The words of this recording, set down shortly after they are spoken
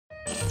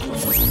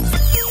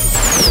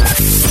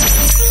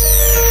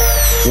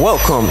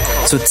Welcome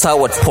to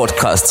Towered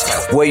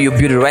Podcast, where you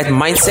build the right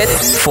mindset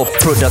for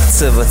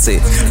productivity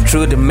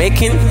through the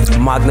making,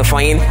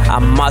 magnifying,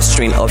 and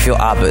mastering of your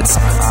habits.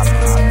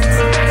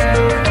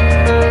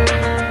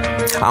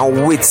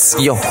 And with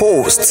your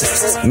host,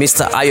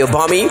 Mr.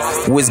 Ayobami,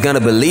 who is going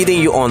to be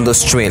leading you on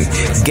this train.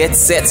 Get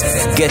set,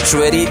 get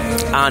ready,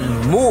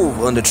 and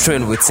move on the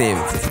train with him.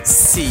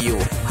 See you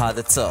at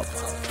the top.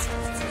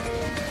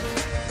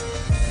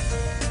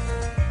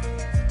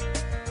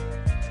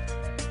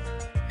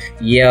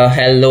 Yeah,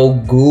 hello,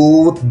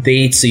 good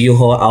day to you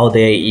all out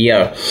there.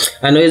 Yeah,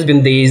 I know it's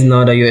been days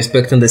now that you're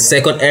expecting the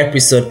second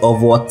episode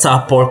of our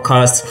Top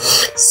Podcast.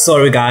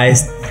 Sorry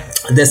guys,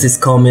 this is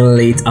coming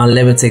late, and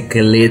let me take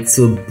a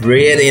little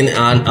breathing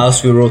and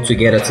as we roll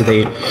together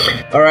today.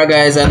 Alright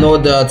guys, I know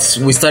that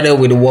we started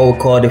with what we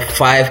call the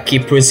 5 key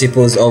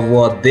principles of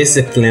what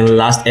discipline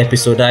last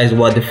episode. That is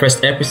what the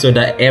first episode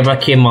that ever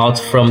came out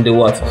from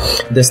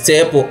the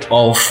staple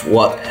of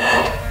what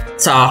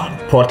Ta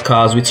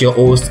Podcast with your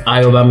host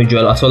Ayobami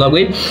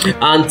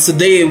and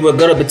today we're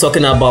gonna be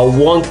talking about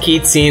one key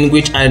thing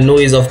which I know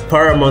is of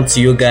paramount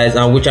to you guys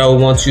and which I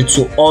want you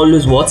to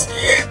always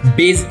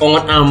base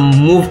on and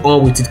move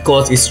on with it,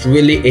 because it's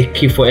really a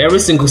key for every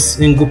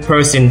single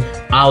person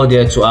out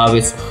there to have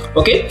it.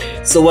 Okay,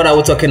 so what are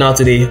we talking about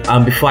today?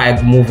 And before I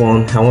move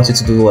on, I want you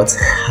to do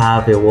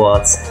have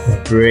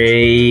a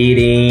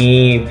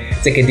breathing,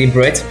 take a deep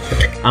breath,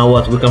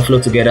 and we can flow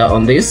together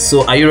on this.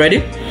 So are you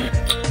ready?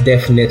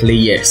 Definitely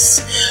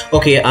yes.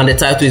 Okay, and the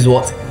title is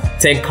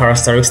 10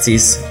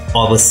 characteristics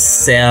of a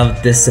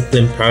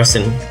self-disciplined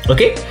person.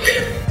 Okay,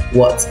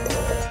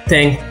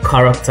 10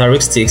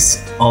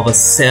 characteristics of a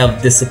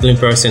self-disciplined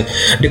person.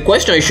 The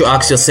question you should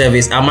ask yourself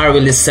is, am I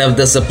really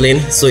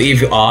self-disciplined? So if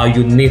you are,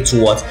 you need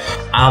to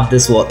have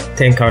this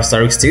 10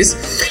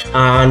 characteristics.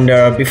 And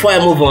before I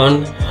move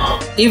on,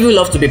 if you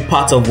love to be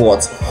part of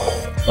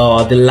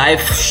the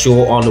live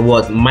show on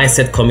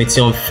Mindset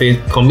Community on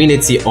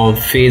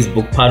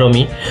Facebook,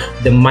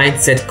 the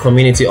Mindset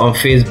Community on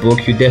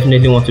Facebook, you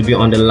definitely want to be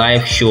on the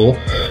live show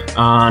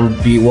and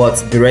be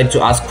ready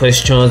to ask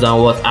questions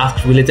and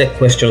ask related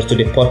questions to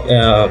the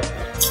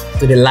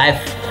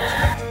live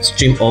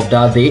stream of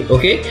that day.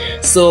 Okay,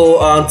 so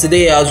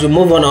today as we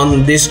move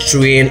on this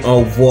train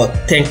of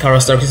 10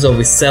 characteristics of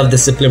a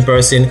self-disciplined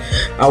person,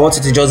 I want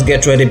you to just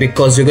get ready,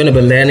 because you're going to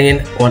be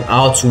learning on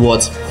how to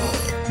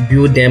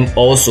build them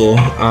also,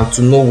 and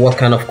to know what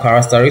kind of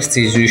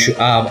characteristics you should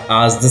have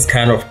as this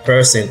kind of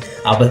person,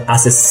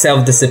 as a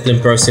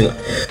self-disciplined person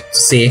to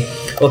say.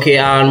 Okay,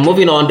 and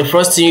moving on, the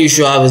first thing you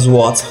should have is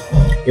a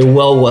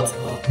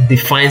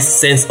defined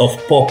sense of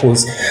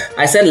purpose.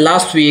 I said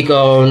last week,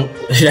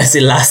 should I say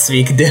last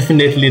week?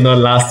 Definitely not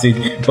last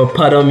week, but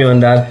pardon me on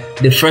that.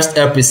 The first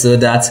episode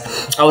that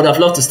I would have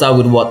loved to start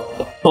with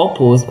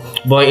purpose,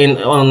 but in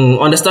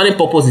understanding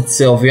purpose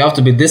itself, you have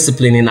to be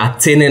disciplined in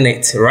attaining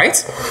it, right?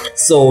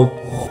 So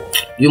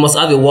you must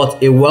have a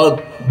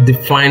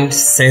well-defined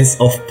sense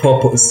of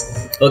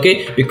purpose.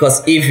 Okay,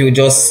 because if you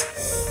just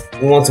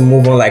want to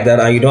move on like that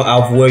and you don't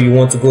have where you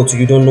want to go to,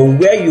 you don't know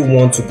where you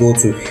want to go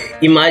to.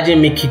 Imagine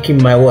me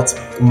kicking my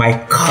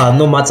car,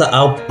 no matter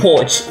how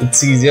posh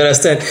it is, you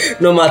understand?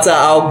 No matter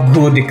how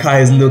good the car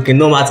is looking,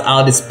 no matter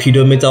how the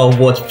speedometer of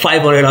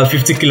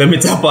 550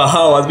 kilometers per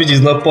hour, which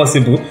is not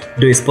possible,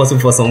 though it's possible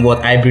for some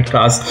hybrid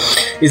cars.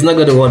 It's not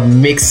going to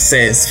make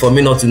sense for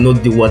me not to know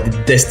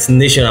the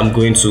destination I'm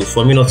going to,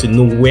 for me not to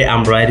know where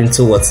I'm riding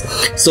towards.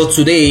 So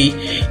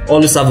today,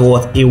 always have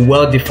a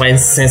well-defined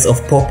sense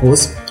of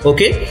purpose.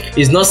 Okay,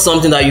 it's not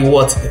something that you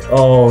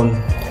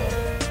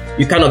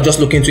kind of just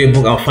look into a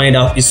book and find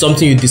out. It's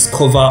something you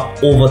discover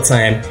over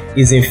time.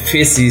 It's in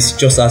phases,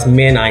 just as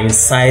men are in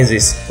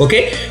sizes.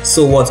 Okay,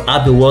 so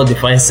have a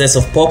well-defined sense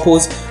of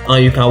purpose,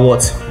 and you can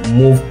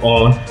move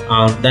on,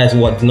 and that is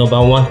the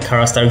number one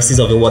characteristics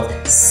of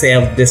a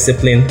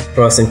self-disciplined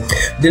person.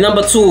 The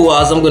number 2,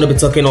 as I'm going to be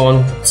talking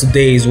on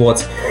today, is they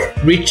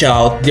reach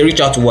out to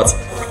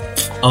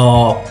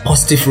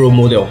positive role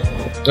model.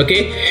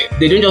 Okay,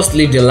 they don't just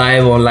live their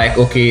life on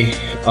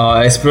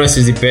experience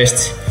is the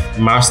best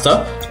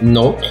master.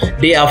 No,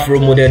 they have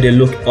role models they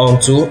look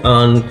onto,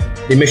 and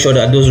they make sure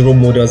that those role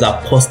models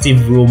are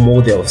positive role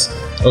models.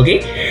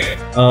 Okay,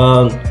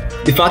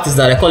 the fact is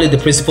that I call it the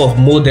principle of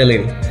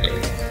modeling.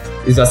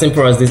 It's as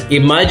simple as this.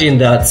 Imagine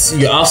that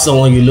you have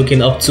someone you're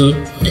looking up to.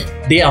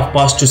 They have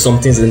passed through some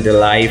things in their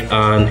life,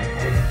 and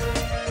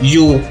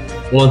you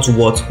want to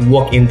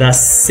work in that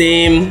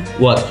same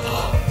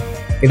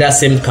in that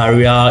same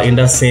career, in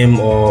that same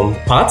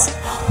path.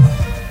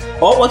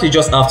 All what you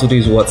just have to do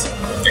is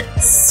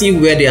see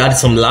where they had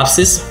some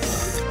lapses.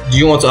 Do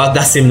you want to have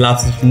that same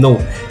lapses? No.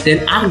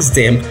 Then ask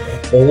them,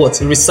 or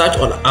research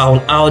on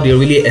how they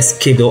really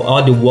escaped or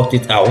how they worked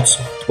it out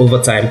over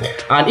time.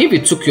 And if you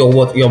took your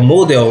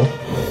model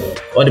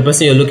or the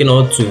person you're looking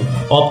up to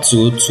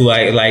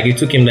it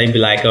took him maybe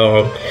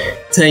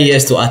 10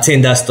 years to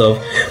attain that stuff,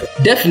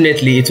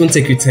 definitely it won't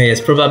take you 10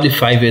 years, probably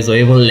 5 years or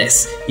even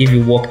less if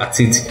you work at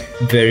it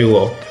very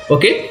well.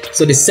 Okay,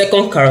 so the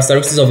second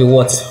characteristics of a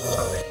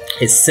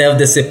a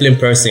self-disciplined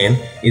person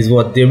is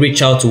what they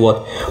reach out to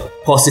what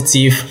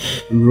positive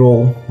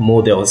role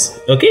models.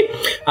 Okay,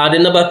 the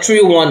number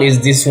 3 one is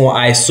this one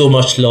I so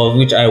much love,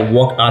 which I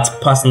work at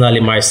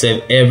personally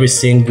myself every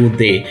single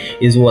day,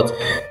 is what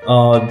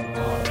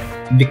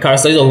the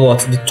characteristics of what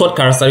the third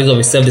characteristics of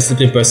a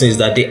self-disciplined person is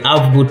that they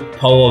have good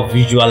power of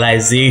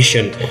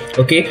visualization.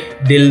 Okay,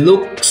 they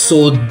look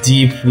so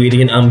deep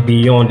within and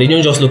beyond. They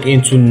don't just look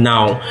into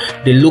now,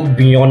 they look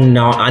beyond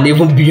now and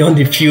even beyond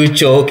the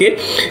future. Okay,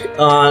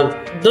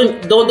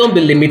 don't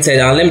be limited,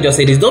 and let me just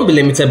say this, don't be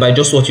limited by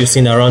just what you're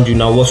seeing around you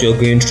now, what you're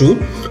going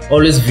through.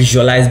 Always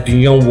visualize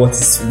beyond what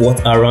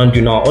around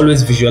you now.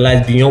 Always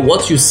visualize beyond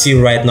what you see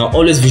right now.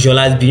 Always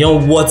visualize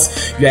beyond what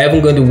you're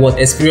even going to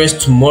experience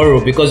tomorrow,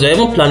 because you're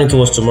even planning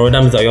towards tomorrow. That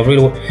means that you're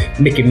really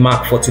making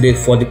mark for today,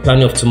 for the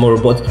planning of tomorrow.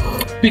 But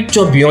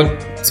picture beyond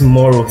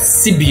tomorrow,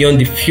 see beyond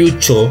the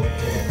future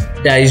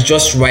that is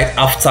just right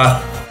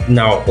after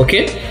now.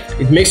 Okay,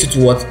 it makes you to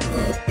what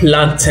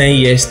plan 10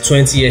 years,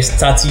 20 years,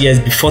 30 years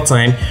before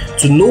time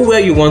to know where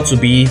you want to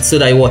be, so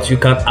that what you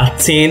can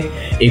attain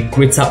a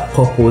greater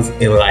purpose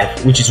in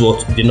life, which is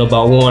what the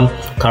number 1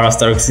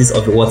 characteristics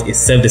of what a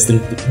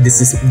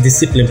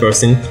self-disciplined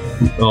person.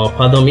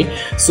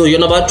 So your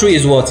number 3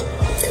 is what?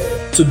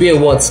 To be a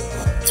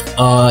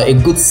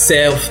good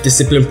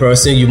self-disciplined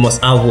person, you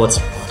must have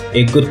what?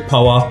 A good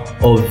power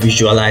of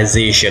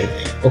visualization.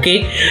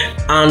 Okay,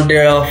 and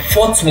the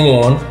 4th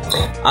one,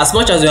 as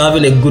much as you're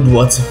having a good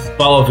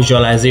power of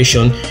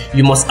visualization,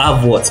 you must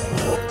have what?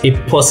 A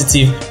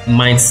positive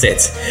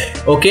mindset.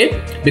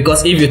 Okay,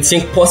 because if you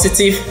think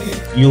positive,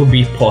 you'll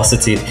be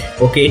positive.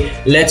 Okay,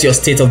 let your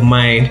state of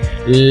mind,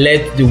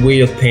 let the way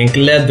you think,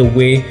 let the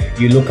way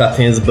you look at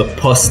things be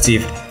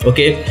positive.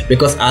 Okay,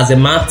 because as a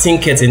man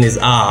thinketh in his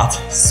heart,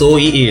 so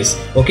he is.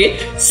 Okay,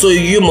 so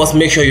you must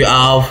make sure you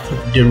have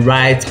the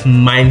right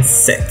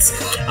mindset,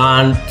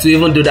 and to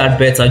even do that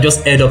better,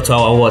 just head up to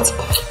our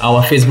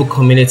Facebook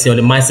community, or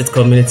the mindset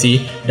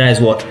community. That is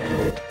what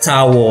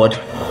Towerword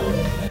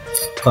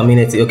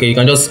community. Okay, you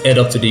can just head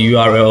up to the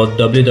URL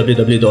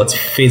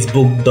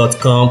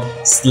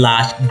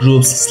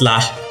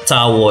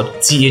www.facebook.com/groups/Towerword,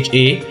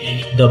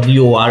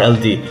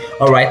 THAWORLD.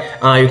 All right,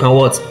 you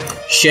can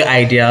share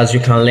ideas, you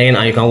can learn,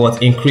 and you can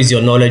increase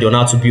your knowledge on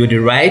how to build the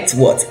right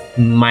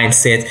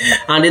mindset.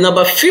 And the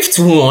number 5th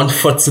one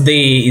for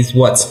today is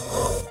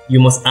you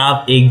must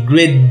have a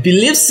great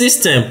belief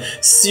system.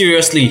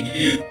 Seriously,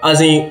 as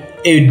in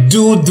a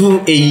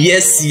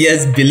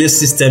yes belief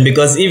system,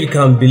 because if you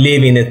can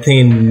believe in a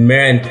thing,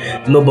 man,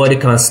 nobody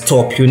can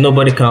stop you,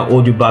 nobody can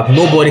hold you back,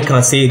 nobody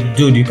can say,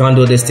 dude, you can't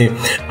do this thing.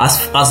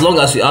 As long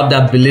as you have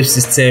that belief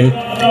system,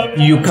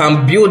 you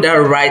can build that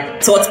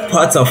right thought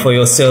pattern for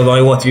yourself,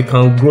 and you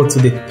can grow to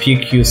the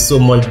peak you so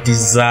much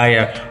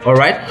desire. All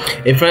right,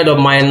 a friend of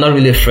mine, not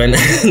really a friend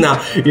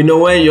now,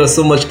 when you're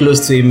so much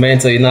close to a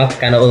mentor, you're not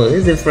kind of,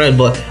 this is a friend,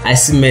 but I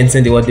see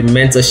maintain the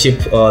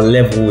mentorship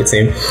level with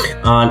him.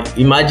 And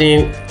imagine,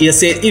 he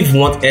said, if you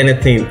want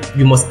anything,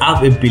 you must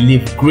have a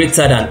belief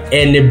greater than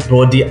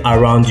anybody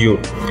around you.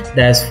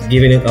 That's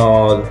giving it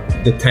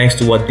the thanks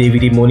to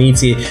David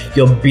Imonite.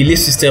 Your belief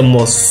system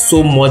must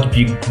so much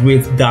be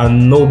great that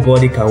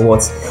nobody can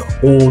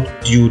hold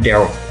you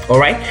down. All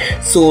right,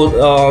 so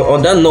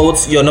on that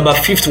note, your number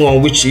 5th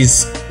one, which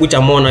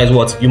I'm on, is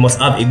you must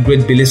have a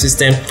great belief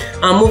system.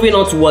 And moving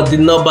on to the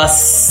number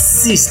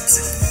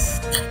 6th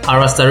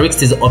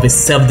characteristics of a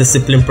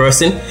self-disciplined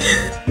person.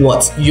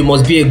 You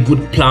must be a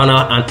good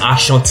planner and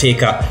action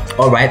taker.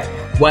 All right,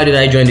 why did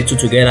I join the two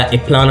together? A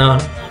planner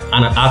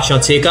and an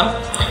action taker.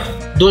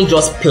 Don't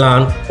just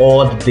plan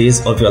all the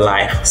days of your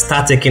life.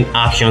 Start taking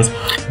actions.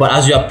 But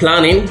as you are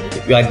planning,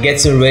 you are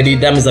getting ready.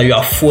 That means that you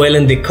are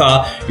fueling the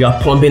car, you are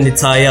pumping the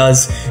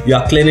tires, you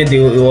are cleaning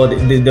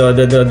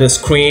the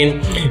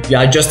screen, you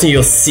are adjusting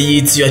your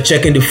seats, you are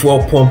checking the fuel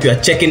pump, you are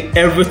checking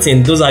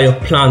everything. Those are your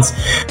plans.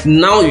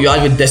 Now you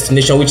have your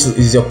destination, which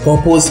is your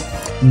purpose.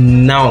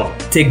 Now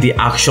take the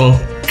action,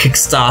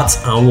 kickstart,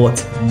 and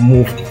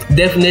move.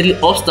 Definitely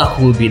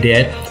obstacle will be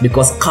there,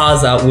 because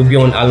cars will be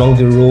along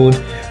the road.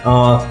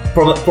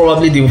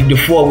 Probably the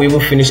fuel will even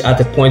finish at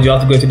a point. You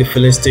have to go to the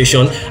filling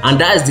station, and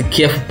that is the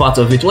careful part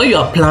of it. When you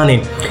are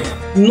planning,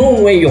 know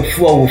when your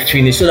fuel will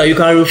finish, so that you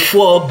can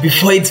refuel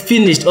before it's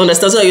finished.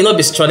 Understand? So that you'll not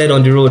be stranded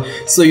on the road.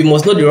 So you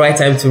must know the right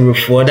time to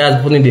refuel.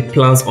 That's putting the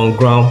plans on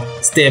ground,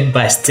 step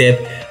by step.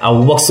 I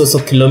will walk so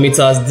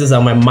kilometers. These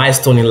are my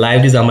milestones in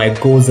life. These are my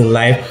goals in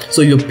life.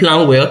 So you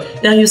plan well,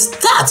 then you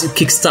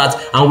kickstart,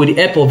 and with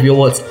the help of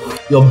your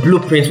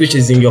blueprint, which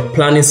is in your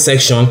planning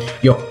section,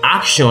 your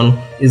action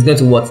is going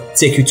to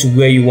take you to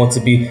where you want to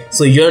be.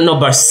 So your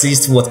number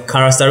 6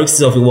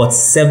 characteristics of a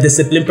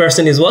self-disciplined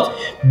person is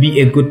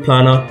be a good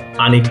planner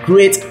and a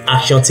great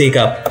action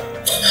taker.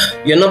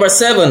 Your number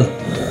 7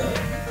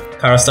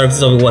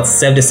 characteristics of a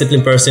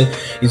self-disciplined person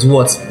is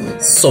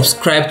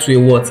subscribe to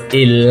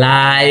a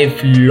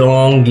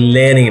lifelong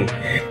learning.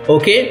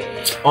 Okay,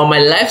 on my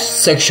life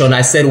section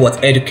I said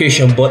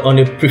education, but on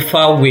a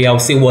preferred way I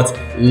would say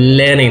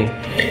learning.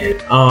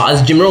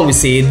 As Jim Rohn will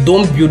say,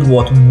 don't build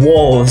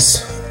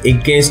walls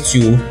against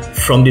you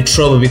from the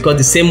trouble, because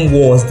the same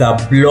walls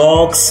that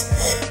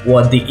blocks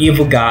what the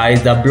evil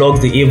guys, that blocks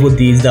the evil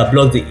deeds, that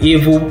blocks the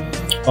evil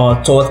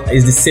thought,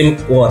 is the same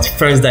what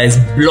friends that is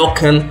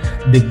blocking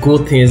the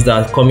good things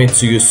that are coming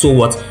to you. So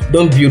what,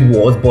 don't build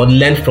walls, but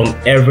learn from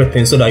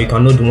everything so that you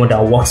can know the one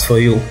that works for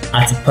you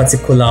at a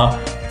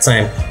particular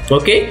time.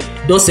 Okay,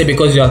 don't say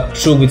because you are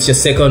through with your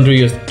secondary,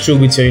 you're through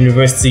with your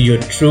university,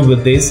 you're through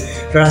with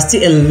this. There are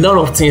still a lot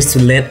of things to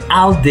learn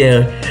out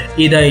there,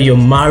 either in your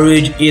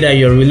marriage, either in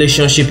your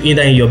relationship,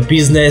 either in your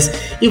business,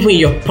 even in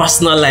your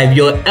personal life,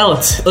 your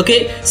health.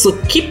 Okay, so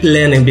keep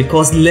learning,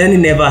 because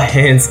learning never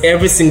ends.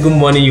 Every single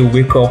morning you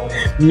wake up,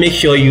 make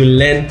sure you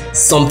learn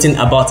something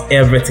about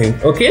everything.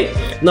 Okay,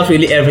 not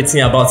really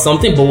everything about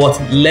something, but what,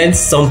 learn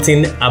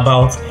something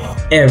about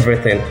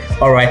everything.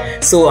 All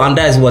right, so and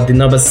that is what the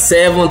number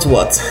 7th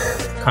what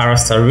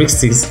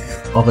characteristics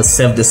of a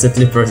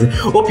self-disciplined person.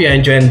 Hope you're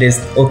enjoying this.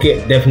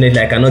 Okay, definitely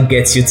I cannot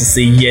get you to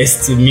say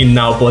yes to me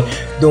now, but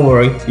don't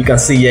worry, you can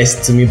say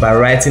yes to me by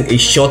writing a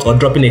short or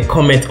dropping a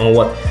comment on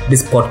what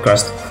this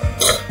podcast.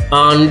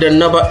 And the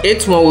number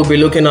 8 one we'll be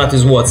looking at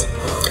is what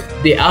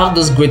they have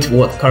those great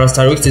what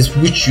characteristics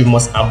which you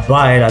must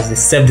abide as a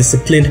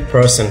self-disciplined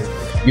person.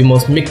 You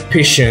must make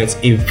patience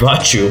a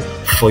virtue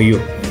for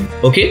you.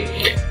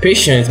 Okay,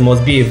 patience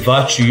must be a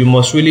virtue. You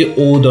must really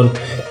hold on.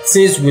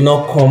 Things will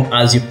not come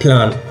as you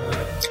plan.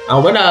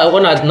 And when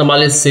I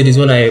normally say this,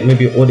 when I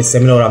maybe hold a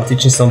seminar or I'm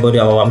teaching somebody,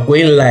 or I'm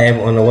going live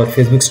on what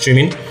Facebook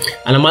streaming, and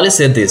I normally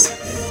say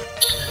this: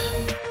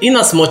 in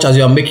as much as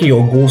you are making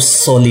your goals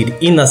solid,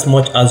 in as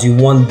much as you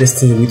want this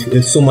thing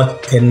with so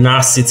much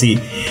tenacity,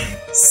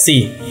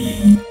 see,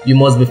 you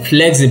must be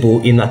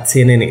flexible in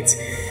attaining it.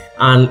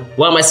 And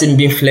why am I saying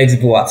being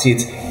flexible at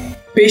it?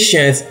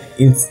 Patience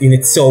in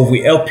itself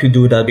will help you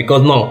do that,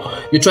 because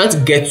now you're trying to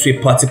get to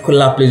a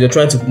particular place, you're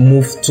trying to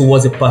move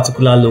towards a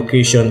particular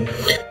location,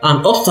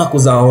 and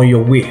obstacles are on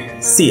your way.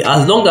 See,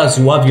 as long as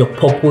you have your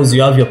purpose,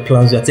 you have your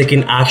plans, you're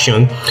taking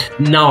action,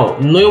 now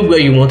knowing where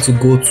you want to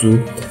go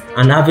to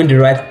and having the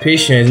right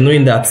patience,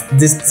 knowing that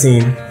this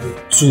thing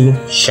too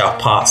shall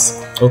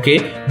pass.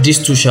 Okay,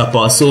 this too shall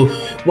pass. So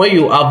when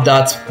you have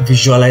that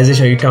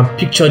visualization, you can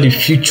picture the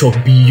future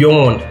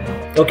beyond.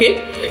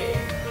 Okay,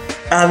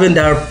 having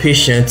that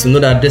patience to know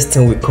that this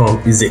thing will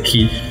come is a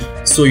key.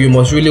 So you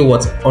must really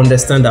what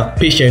understand that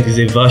patience is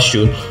a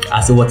virtue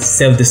as a what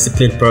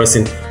self-disciplined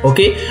person.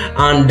 Okay,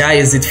 and that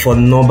is it for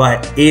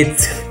number 8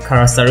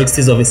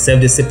 characteristics of a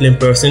self-disciplined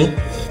person.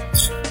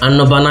 And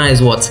number 9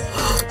 is what?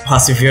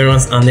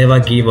 Perseverance and never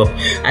give up.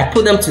 I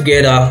put them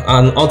together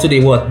and onto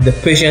the what? The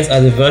patience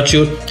as a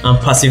virtue and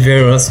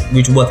perseverance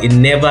with what? A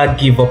never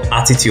give up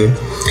attitude.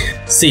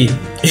 See,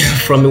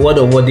 from the word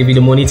of what David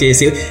Monite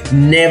says,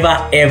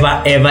 never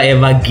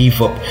ever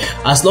give up.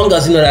 As long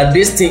as you know that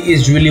this thing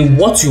is really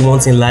what you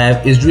want in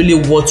life, is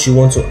really what you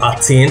want to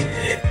attain,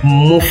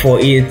 move for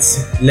it.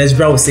 Let's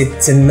say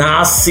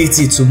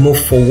tenacity to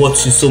move for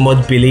what you so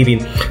much believe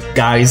in.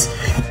 Guys,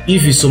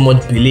 if you so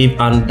much believe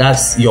and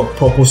that's your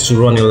purpose to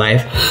run in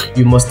life,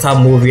 you must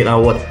start moving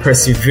and what?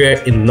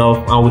 Persevere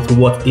enough, and with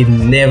what? A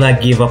never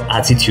give up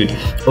attitude.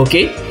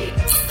 Okay,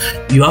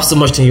 you have so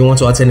much thing you want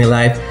to attain in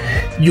life,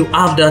 you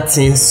have that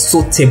thing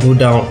so tabled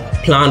down,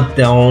 planned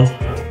down,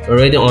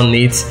 already on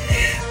it,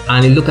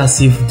 and it look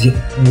as if the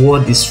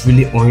world is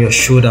really on your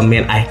shoulder.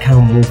 Man, I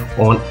can't move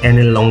on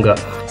any longer.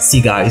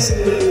 See guys,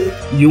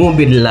 you won't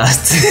be the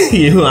last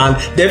you are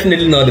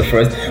definitely not the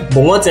first,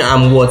 but one thing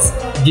I'm what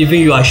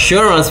giving you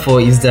assurance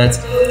for is that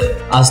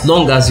as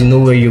long as you know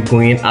where you're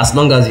going, as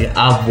long as you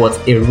have what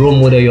a role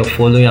model you're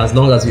following, as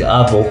long as you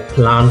have a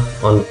plan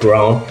on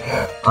ground,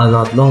 and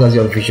as long as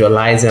you're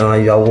visualizing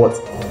and you're what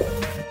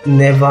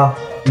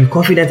you're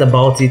confident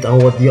about it,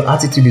 and what your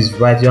attitude is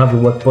right, you have a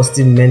what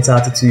positive mental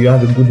attitude, you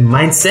have a good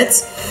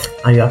mindset,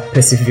 and you are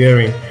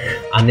persevering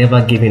and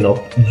never giving up,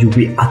 you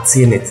will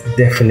attain it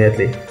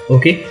definitely.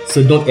 Okay,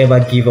 so don't ever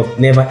give up,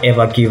 never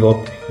ever give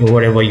up in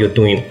whatever you're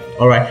doing.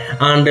 All right,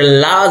 and the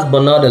last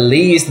but not the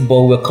least,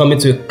 but we're coming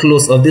to a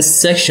close of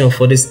this section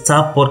for this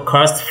Star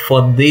podcast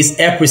for this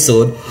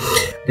episode.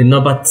 The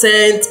number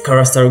 10th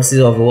characteristic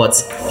of what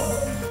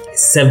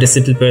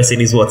self-disciplined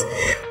person is what?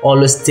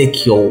 Always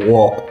take your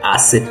work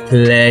as a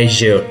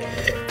pleasure.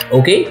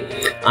 Okay,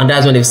 and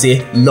that's when they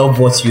say love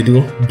what you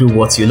do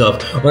what you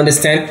love.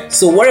 Understand?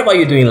 So whatever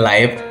you do in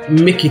life,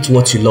 make it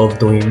what you love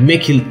doing.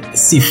 Make it,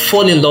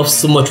 fall in love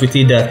so much with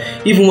it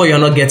that even when you're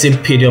not getting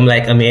paid, I'm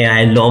like,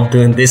 I love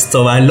doing this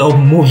stuff. I love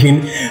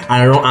moving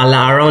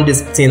around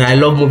this thing. I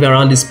love moving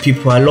around these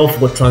people. I love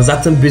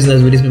transacting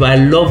business with these people. I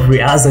love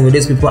rehearsing with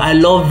these people. I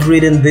love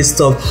reading this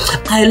stuff.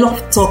 I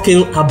love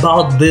talking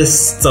about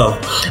this stuff.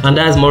 And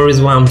that's more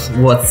reason why I'm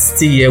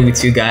still here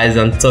with you guys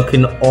and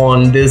talking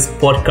on this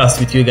podcast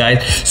with you guys.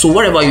 So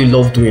whatever you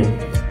love doing,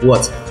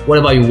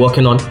 whatever you're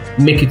working on,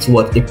 make it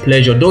what? A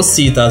pleasure. Don't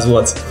see it as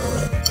what?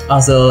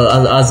 As how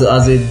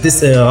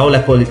will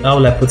I put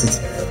it?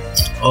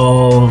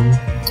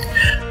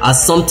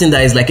 As something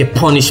that is like a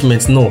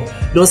punishment. No,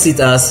 don't see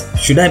it as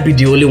should I be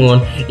the only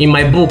one. In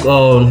my book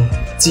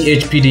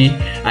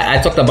THPD,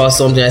 I talked about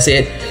something. I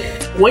said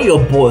when your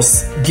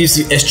boss gives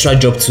you extra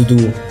job to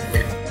do,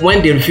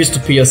 when they refuse to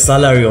pay your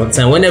salary on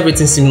time, when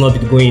everything seems not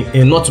to be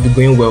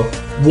going well,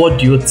 what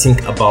do you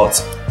think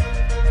about?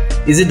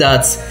 Is it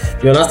that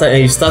you understand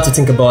and you start to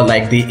think about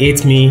like they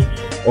hate me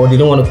or they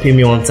don't want to pay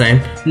me on time?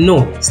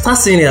 No, start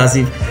saying it as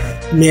if,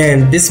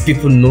 man, these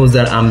people knows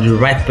that I'm the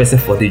right person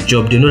for the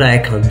job. They know that I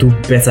can do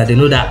better. They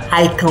know that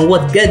I can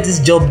get this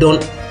job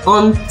done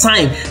on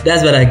time.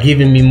 That's why they're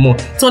giving me more.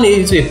 Turn it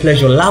into a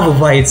pleasure. Laugh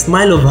over it,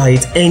 smile over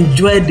it,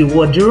 enjoy the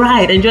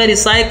ride, enjoy the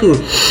cycle.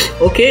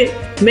 Okay,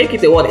 make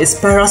it a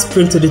spiral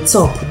sprint to the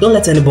top. Don't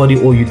let anybody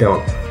hold you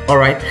down. All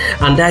right,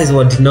 and that is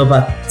what the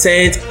number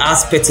 10th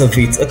aspect of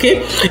it.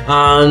 Okay,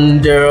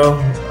 and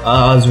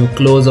as we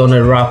close on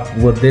a wrap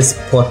with this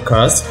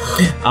podcast,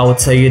 I will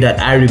tell you that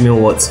I remain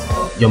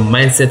your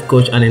mindset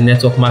coach and a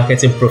network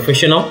marketing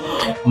professional.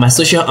 My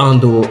social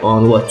handle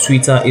on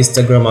Twitter,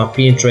 Instagram, and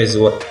Pinterest is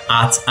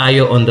at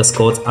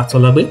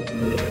Ayo_Atolabe,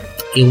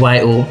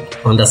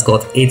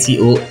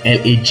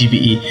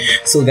 AYO_ATOLAGBE.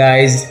 So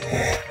guys,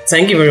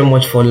 thank you very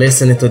much for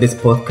listening to this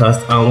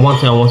podcast. And one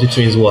thing I want you to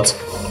do is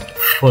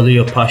follow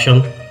your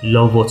passion,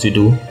 love what you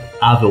do,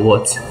 have a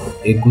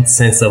good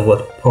sense of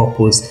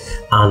purpose,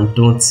 and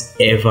don't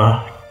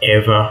ever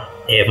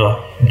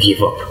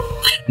give up.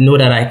 Know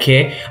that I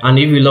care, and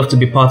if you love to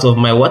be part of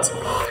my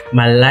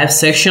live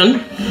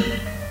section,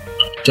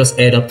 just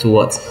head up to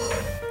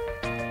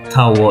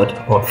Taward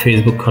or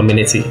Facebook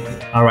community.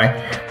 All right.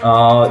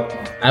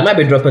 I might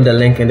be dropping the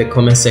link in the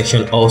comment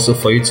section also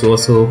for you to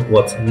also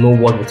know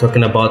what we're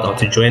talking about and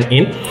to join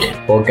in.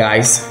 But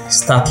guys,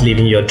 start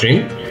living your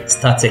dream.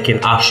 Start taking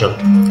action.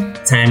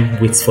 Time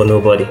waits for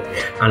nobody.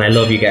 And I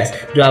love you guys.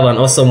 Do have an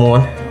awesome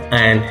one,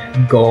 and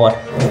God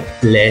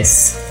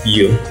bless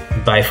you.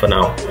 Bye for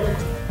now.